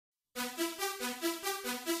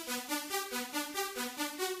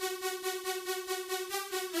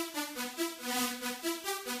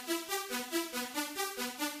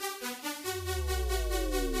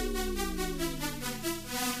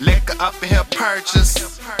up in here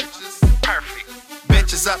purchase. Perfect.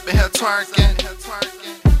 Bitches up in here twerking.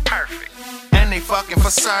 Perfect. And they fucking for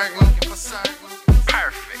certain.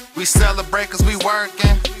 Perfect. We celebrate cause we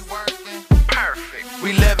working. Perfect.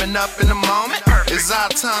 We living up in the moment. Perfect. It's our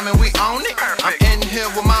time and we own it. Perfect. I'm in here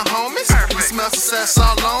with my homies. Perfect. You smell success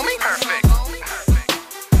all on me. Perfect.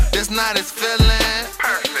 This night is feeling.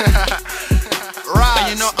 Perfect. Raz. And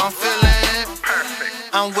you know I'm feeling. Perfect.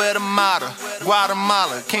 I'm with a model,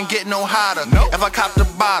 Guatemala, can't get no hotter. If I cop the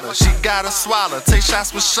bottle, she gotta swallow. Take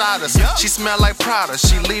shots with shotters. She smell like Prada.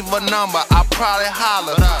 She leave a number, I probably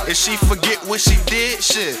holler. If she forget what she did,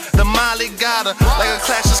 shit, the Molly got her. Like a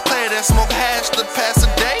Clash's Clay that smoke hash to pass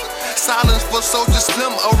a day. Silence for Soldier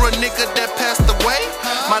Slim or a nigga that passed away.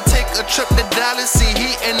 Might take a trip to Dallas, see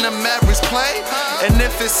he and the Mavericks play. And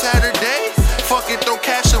if it's Saturday, fuck it, throw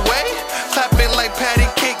cash away. Clap it like patty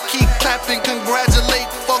cake, keep clapping, congratulate.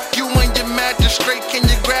 Fuck you and your magistrate. Can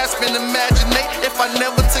you grasp and imaginate? If I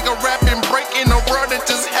never take a rap and break in a world that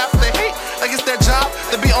just have to hate, like it's their job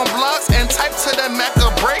to be on blogs and type to that Mac or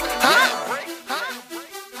break, huh?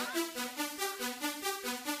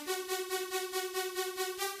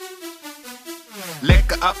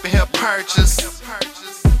 Liquor up in here purchase.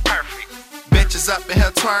 Perfect. Bitches up in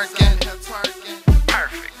here twerking.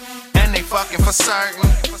 Perfect. And they fucking for certain.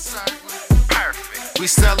 Perfect. We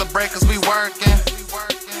celebrate cause we working.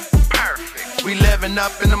 Perfect. We living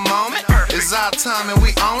up in the moment. Perfect. It's our time and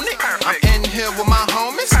we own it. Perfect. I'm in here with my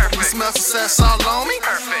homies. Perfect. You smell success all on me.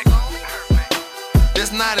 Perfect.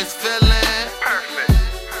 This night is feeling. Perfect.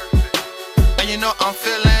 And you know I'm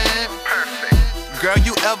feeling. Perfect. Girl,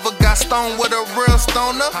 you ever got stoned with a real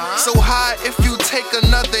stoner? So high if you take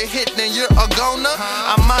another hit, then you're a goner.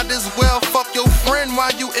 I might as well fuck your friend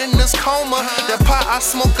while you in this coma. That pot I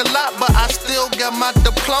smoke a lot, but I still got my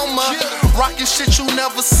diploma. Rockin' shit you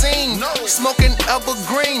never seen. Smoking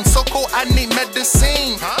evergreen, so cold I need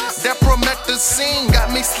medicine. That promethazine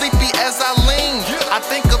got me sleepy as I lean. I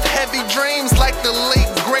think of heavy dreams like the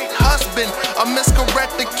late great husband, a Miss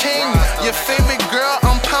Correct the King. Your favorite girl,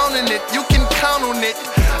 I'm pounding it. You can count on it.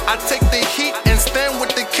 I take the heat and stand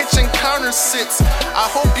with the kitchen counter sits. I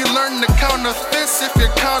hope you learn to counterfeit if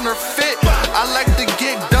you're counterfeit. I like to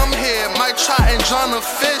get dumb here, might try and drown a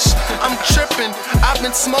fish. I'm tripping, I've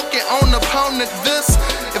been smoking on a pound of this.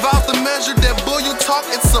 If I have to measure that bull you talk,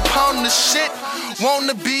 it's a pound of shit.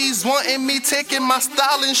 Wannabes wanting me taking my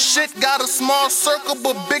style and shit. Got a small circle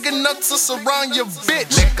but big enough to surround your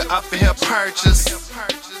bitch. Liquor up in here purchase.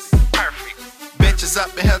 Perfect. Bitches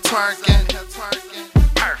up in here twerking.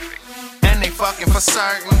 Perfect. And they fucking for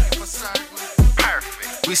certain.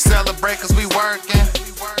 Perfect. We celebrate cause we working.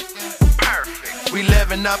 Perfect. We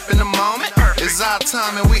living up in the moment. Perfect. It's our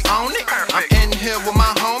time and we own it. Perfect. I'm in here with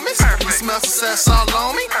my homies. Perfect. You smell success all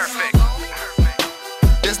on me. Perfect.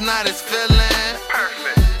 This night is feeling.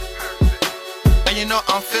 Perfect. And you know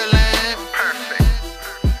I'm feeling.